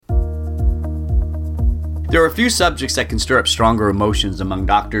There are a few subjects that can stir up stronger emotions among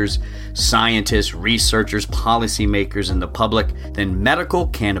doctors, scientists, researchers, policymakers, and the public than medical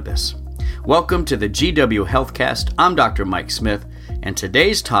cannabis. Welcome to the GW Healthcast. I'm Dr. Mike Smith, and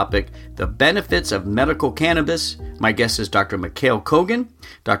today's topic, the benefits of medical cannabis. My guest is Dr. Mikhail Kogan.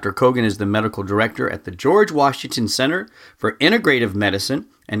 Dr. Kogan is the medical director at the George Washington Center for Integrative Medicine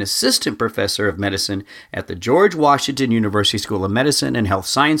and assistant professor of medicine at the George Washington University School of Medicine and Health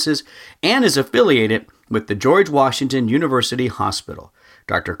Sciences, and is affiliated with the George Washington University Hospital.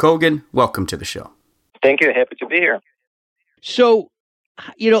 Dr. Kogan, welcome to the show. Thank you. Happy to be here. So,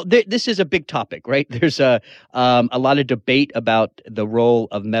 this is a big topic, right? There's a lot of debate about the role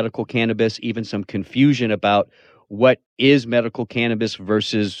of medical cannabis, even some confusion about what is medical cannabis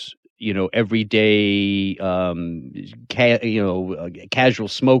versus, everyday, casual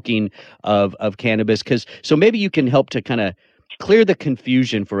smoking of cannabis. So maybe you can help to kind of clear the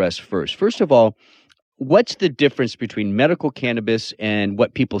confusion for us first. First of all, what's the difference between medical cannabis and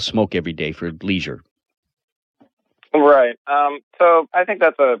what people smoke every day for leisure? Right. So I think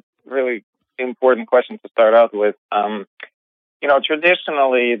that's a really important question to start out with.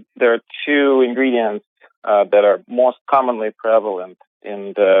 Traditionally, there are two ingredients that are most commonly prevalent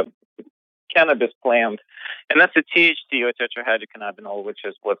in the cannabis plant, and that's the THC, or tetrahydrocannabinol, which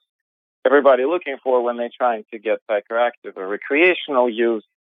is what everybody looking for when they're trying to get psychoactive or recreational use,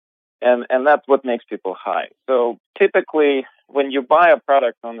 and that's what makes people high. So typically, when you buy a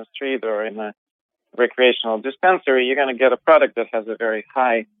product on the street or in a recreational dispensary, you're going to get a product that has a very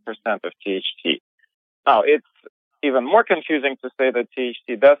high percent of THC. Now, it's even more confusing to say that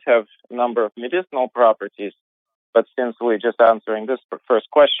THC does have a number of medicinal properties, but since we're just answering this first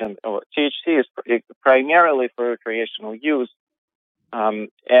question, THC is primarily for recreational use.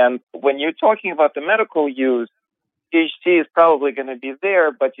 And when you're talking about the medical use, THC is probably going to be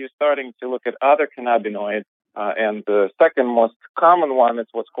there, but you're starting to look at other cannabinoids. And the second most common one is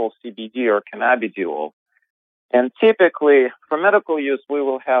what's called CBD, or cannabidiol. And typically, for medical use, we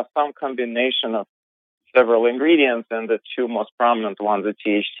will have some combination of several ingredients, and the two most prominent ones are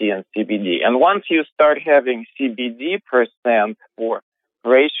THC and CBD. And once you start having CBD percent or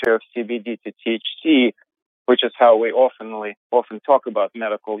ratio of CBD to THC, which is how we often talk about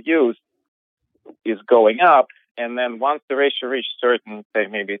medical use, is going up. And then once the ratio reaches certain, say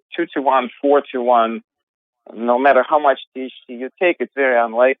maybe 2-to-1, 4-to-1, no matter how much THC you take, it's very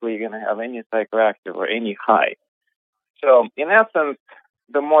unlikely you're going to have any psychoactive or any high. So, in essence,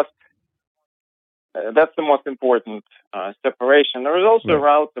 that's the most important separation. There is also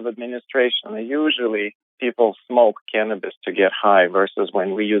routes of administration. Usually, people smoke cannabis to get high versus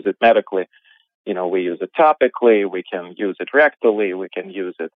when we use it medically. We use it topically, we can use it rectally, we can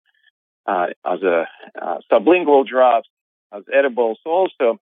use it as a sublingual drops, as edibles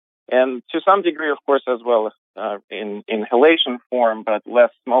also. And to some degree, of course, as well in inhalation form, but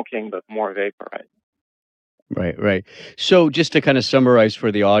less smoking, but more vaporized. Right. So just to kind of summarize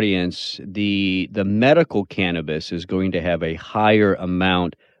for the audience, the medical cannabis is going to have a higher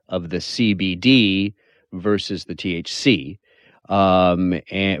amount of the CBD versus the THC.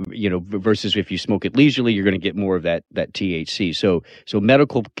 Versus if you smoke it leisurely, you're going to get more of that THC. So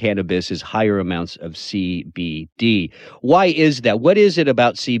medical cannabis is higher amounts of CBD. Why is that? What is it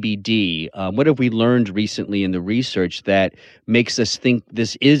about CBD? What have we learned recently in the research that makes us think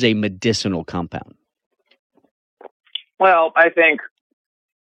this is a medicinal compound? Well, I think,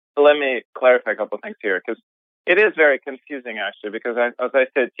 let me clarify a couple of things here, because it is very confusing, actually, because as I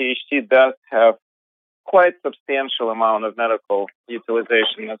said, THC does have quite substantial amount of medical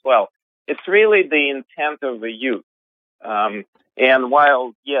utilization as well. It's really the intent of the use. And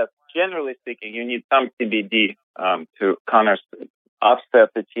while, yes, generally speaking, you need some CBD to kind of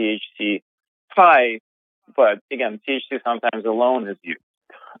offset the THC high, but again, THC sometimes alone is used.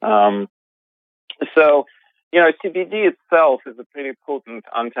 CBD itself is a pretty potent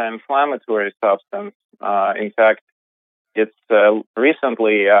anti-inflammatory substance. In fact, it's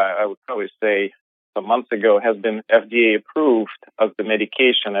recently, I would probably say some months ago, has been FDA approved as the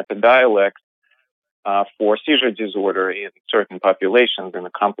medication Epidiolex for seizure disorder in certain populations as a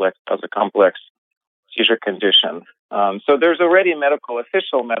complex seizure condition. So there's already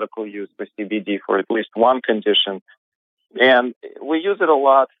official medical use for CBD for at least one condition. And we use it a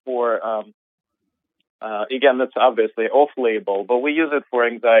lot for, again, that's obviously off-label, but we use it for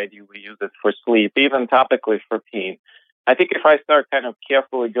anxiety, we use it for sleep, even topically for pain. I think if I start kind of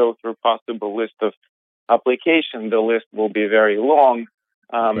carefully go through possible list of application, the list will be very long.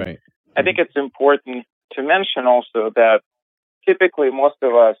 Right. I think it's important to mention also that typically most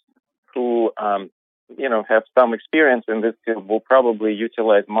of us who have some experience in this field will probably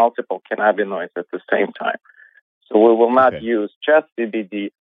utilize multiple cannabinoids at the same time. So we will not use just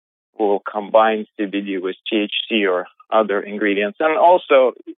CBD. We will combine CBD with THC or other ingredients. And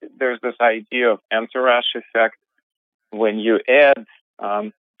also, there's this idea of entourage effect. When you add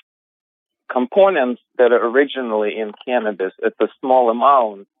components that are originally in cannabis at a small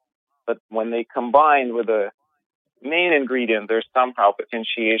amount, but when they combine with a main ingredient, there's somehow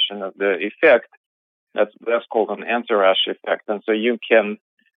potentiation of the effect. That's called an entourage effect. And so you can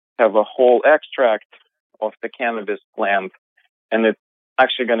have a whole extract of the cannabis plant, and it's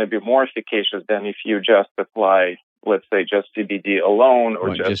actually going to be more efficacious than if you just apply, let's say, just CBD alone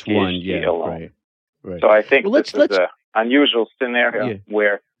or just THC one, alone. Right. So I think this is an unusual scenario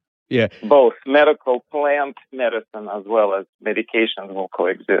where both medical plant medicine as well as medications will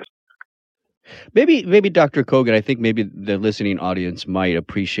coexist. Maybe Dr. Kogan, I think maybe the listening audience might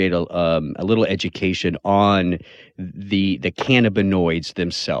appreciate a little education on the cannabinoids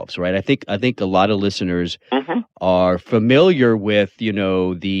themselves, right? I think a lot of listeners are familiar with,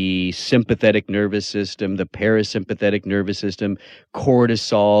 the sympathetic nervous system, the parasympathetic nervous system,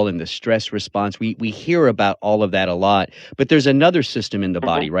 cortisol, and the stress response. We hear about all of that a lot, but there's another system in the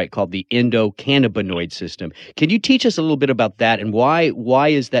body, right, called the endocannabinoid system. Can you teach us a little bit about that, and why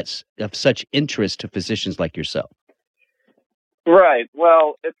is that of such interest to physicians like yourself? Right.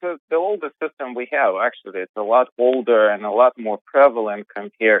 Well, it's the oldest system we have, actually. It's a lot older and a lot more prevalent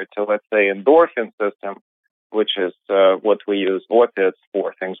compared to, let's say, endorphin system, which is what we use opiates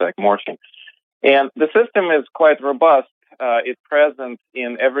for, things like morphine. And the system is quite robust. It's present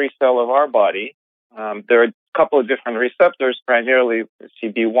in every cell of our body. There are a couple of different receptors, primarily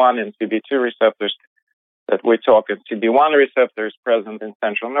CB1 and CB2 receptors that we talk. CB1 receptors present in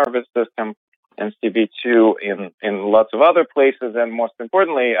central nervous system, and CB2 in lots of other places. And most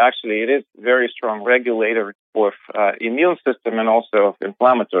importantly, actually, it is a very strong regulator of immune system and also of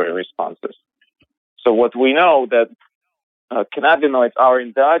inflammatory responses. So what we know that cannabinoids, our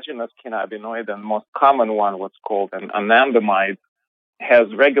endogenous cannabinoid, and most common one, what's called an anandamide, has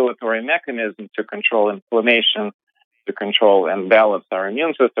regulatory mechanism to control inflammation, to control and balance our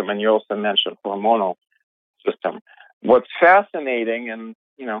immune system. And you also mentioned hormonal system. What's fascinating, and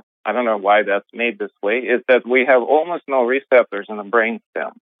I don't know why that's made this way, is that we have almost no receptors in the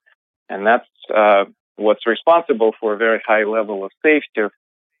brainstem. And that's what's responsible for a very high level of safety of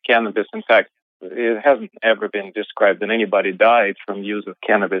cannabis. In fact, it hasn't ever been described that anybody died from use of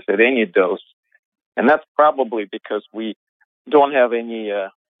cannabis at any dose. And that's probably because we don't have any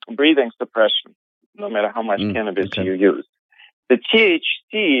breathing suppression, no matter how much cannabis you use. The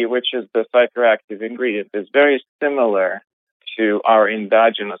THC, which is the psychoactive ingredient, is very similar to our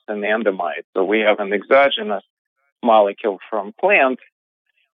endogenous anandamide. So we have an exogenous molecule from plant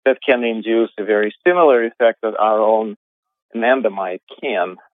that can induce a very similar effect that our own anandamide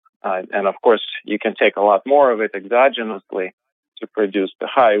can. And of course, you can take a lot more of it exogenously to produce the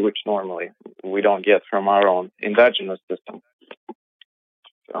high, which normally we don't get from our own endogenous system.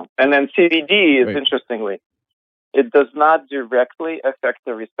 So, and then CBD is interestingly, it does not directly affect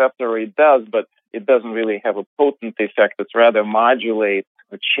the receptor. It does, but it doesn't really have a potent effect. It rather modulates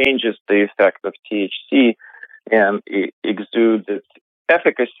or changes the effect of THC, and it exudes its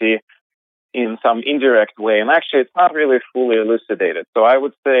efficacy in some indirect way. And actually, it's not really fully elucidated. So I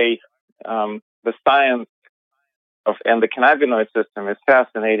would say the science of and the cannabinoid system is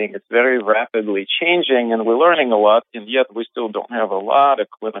fascinating. It's very rapidly changing, and we're learning a lot, and yet we still don't have a lot of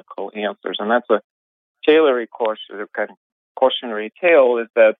clinical answers. And that's a cautionary tale, is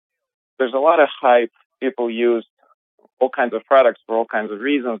that there's a lot of hype. People use all kinds of products for all kinds of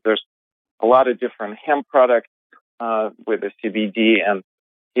reasons. There's a lot of different hemp products with the CBD, and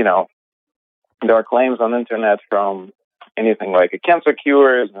there are claims on the internet from anything like a cancer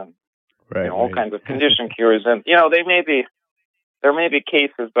cures and all kinds of condition cures. And there may be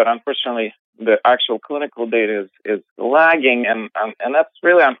cases, but unfortunately, the actual clinical data is lagging, and that's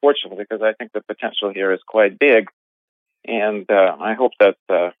really unfortunate because I think the potential here is quite big. And I hope that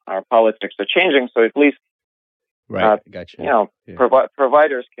our politics are changing, so at least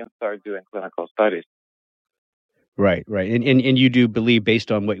providers can start doing clinical studies. Right. And you do believe,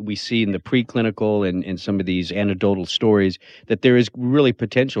 based on what we see in the preclinical and some of these anecdotal stories, that there is really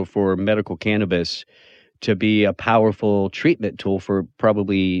potential for medical cannabis to be a powerful treatment tool for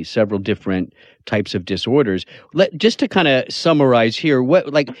probably several different types of disorders. Just to kind of summarize here,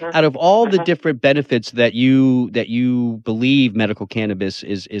 out of all the different benefits that you believe medical cannabis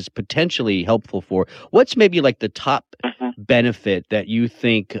is potentially helpful for, what's maybe like the top benefit that you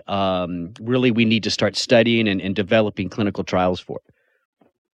think really we need to start studying and developing clinical trials for?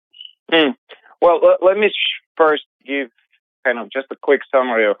 Well, let me first give kind of just a quick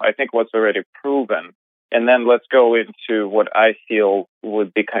summary of, I think, what's already proven. And then let's go into what I feel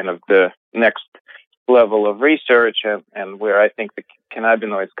would be kind of the next level of research and where I think the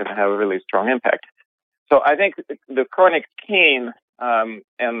cannabinoid is going to have a really strong impact. So I think the chronic pain,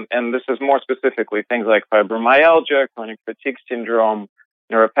 and this is more specifically things like fibromyalgia, chronic fatigue syndrome,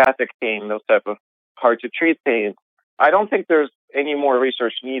 neuropathic pain, those type of hard-to-treat pains. I don't think there's any more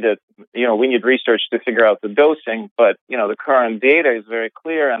research needed. We need research to figure out the dosing, but, the current data is very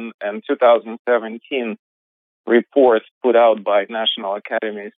clear, and 2017 report put out by National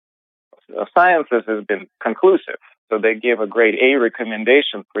Academies of Sciences has been conclusive. So they gave a grade A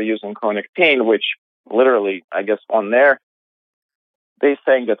recommendation for using chronic pain, which literally, I guess, on there, they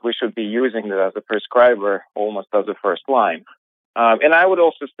saying that we should be using it as a prescriber almost as a first line. And I would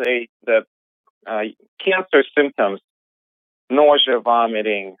also say that cancer symptoms, nausea,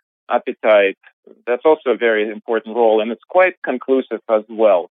 vomiting, appetite, that's also a very important role, and it's quite conclusive as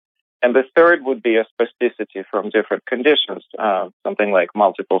well. And the third would be a spasticity from different conditions, something like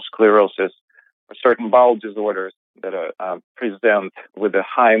multiple sclerosis or certain bowel disorders that present with a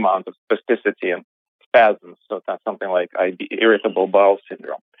high amount of spasticity and spasms. So that's something like irritable bowel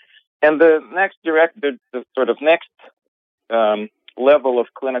syndrome. And the next the sort of next level of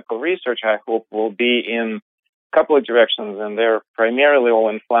clinical research, I hope, will be in a couple of directions, and they're primarily all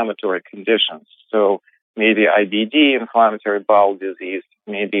inflammatory conditions. So maybe IBD, inflammatory bowel disease,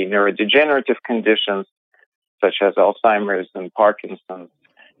 maybe neurodegenerative conditions such as Alzheimer's and Parkinson's.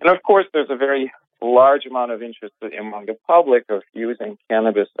 And of course, there's a very large amount of interest among the public of using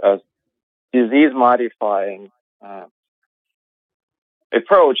cannabis as disease-modifying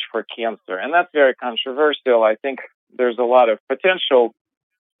approach for cancer. And that's very controversial. I think there's a lot of potential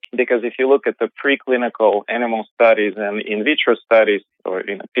because if you look at the preclinical animal studies and in vitro studies or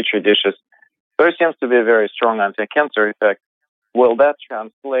in petri dishes, there seems to be a very strong anti-cancer effect. Will that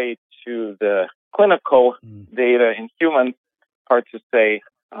translate to the clinical data in humans? Hard to say.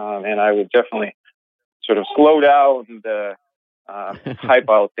 And I would definitely sort of slow down the hype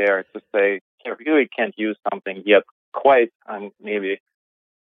out there to say you really can't use something yet quite, maybe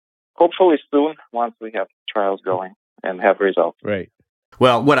hopefully soon once we have trials going and have results. Right.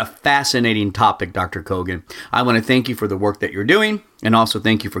 Well, what a fascinating topic, Dr. Kogan. I want to thank you for the work that you're doing, and also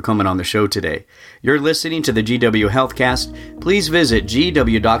thank you for coming on the show today. You're listening to the GW Healthcast. Please visit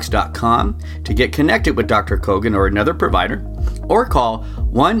gwdocs.com to get connected with Dr. Kogan or another provider, or call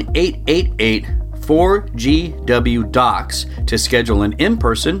 1-888-4GW-DOCS to schedule an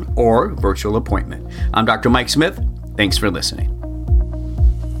in-person or virtual appointment. I'm Dr. Mike Smith. Thanks for listening.